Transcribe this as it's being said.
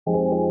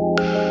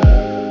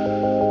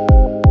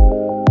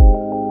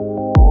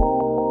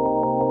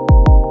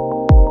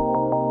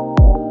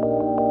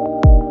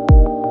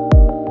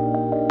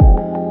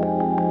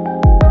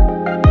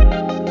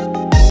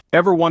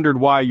Ever wondered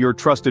why your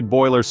trusted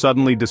boiler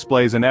suddenly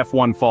displays an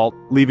F1 fault,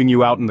 leaving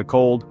you out in the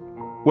cold?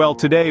 Well,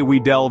 today we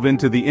delve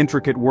into the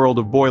intricate world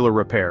of boiler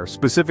repair,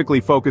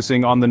 specifically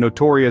focusing on the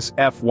notorious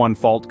F1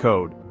 fault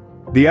code.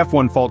 The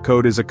F1 fault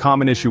code is a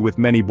common issue with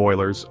many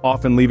boilers,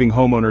 often leaving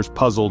homeowners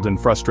puzzled and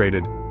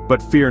frustrated.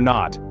 But fear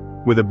not.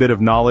 With a bit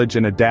of knowledge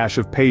and a dash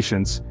of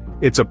patience,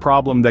 it's a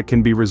problem that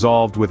can be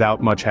resolved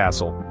without much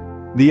hassle.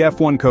 The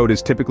F1 code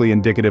is typically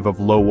indicative of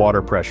low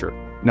water pressure.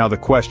 Now the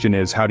question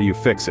is, how do you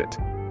fix it?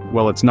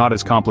 Well, it's not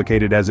as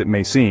complicated as it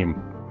may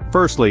seem.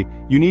 Firstly,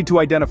 you need to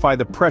identify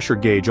the pressure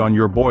gauge on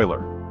your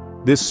boiler.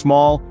 This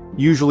small,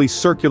 usually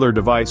circular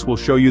device will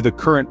show you the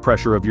current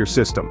pressure of your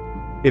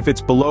system. If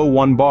it's below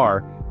 1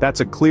 bar,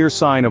 that's a clear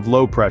sign of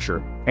low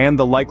pressure, and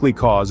the likely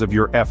cause of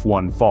your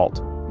F1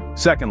 fault.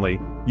 Secondly,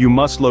 you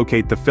must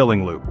locate the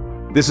filling loop.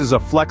 This is a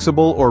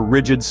flexible or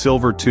rigid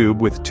silver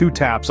tube with 2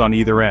 taps on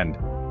either end.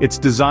 It's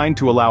designed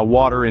to allow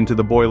water into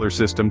the boiler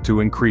system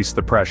to increase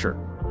the pressure.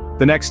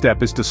 The next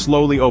step is to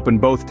slowly open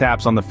both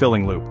taps on the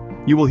filling loop.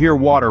 You will hear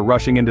water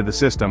rushing into the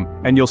system,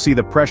 and you'll see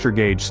the pressure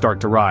gauge start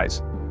to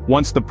rise.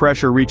 Once the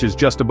pressure reaches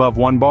just above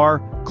 1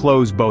 bar,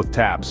 close both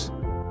taps.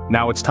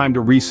 Now it's time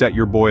to reset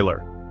your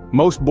boiler.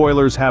 Most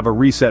boilers have a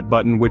reset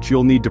button which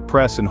you'll need to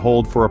press and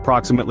hold for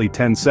approximately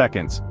 10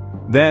 seconds.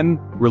 Then,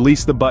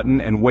 release the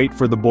button and wait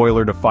for the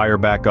boiler to fire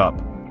back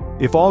up.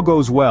 If all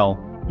goes well,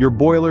 your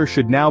boiler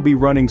should now be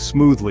running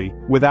smoothly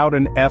without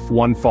an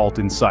F1 fault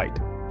in sight.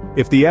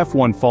 If the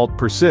F1 fault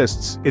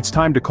persists, it's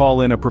time to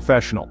call in a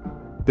professional.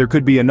 There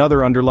could be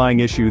another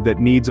underlying issue that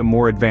needs a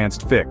more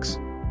advanced fix.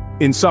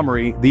 In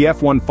summary, the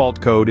F1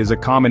 fault code is a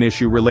common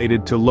issue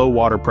related to low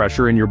water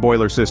pressure in your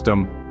boiler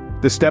system.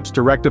 The steps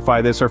to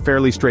rectify this are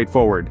fairly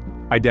straightforward.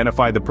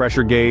 Identify the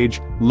pressure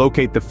gauge,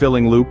 locate the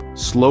filling loop,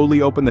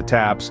 slowly open the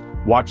taps,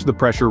 watch the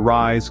pressure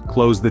rise,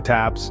 close the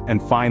taps, and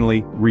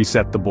finally,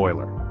 reset the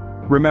boiler.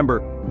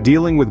 Remember,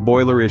 dealing with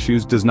boiler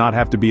issues does not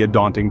have to be a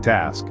daunting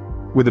task.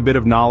 With a bit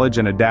of knowledge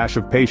and a dash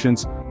of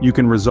patience, you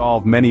can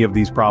resolve many of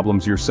these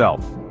problems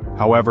yourself.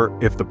 However,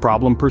 if the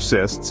problem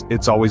persists,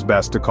 it's always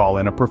best to call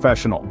in a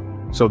professional.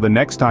 So the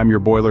next time your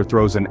boiler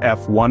throws an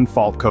F1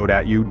 fault code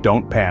at you,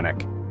 don't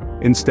panic.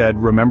 Instead,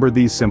 remember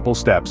these simple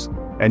steps,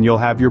 and you'll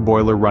have your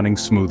boiler running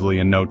smoothly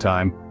in no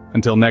time.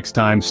 Until next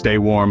time, stay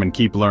warm and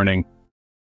keep learning.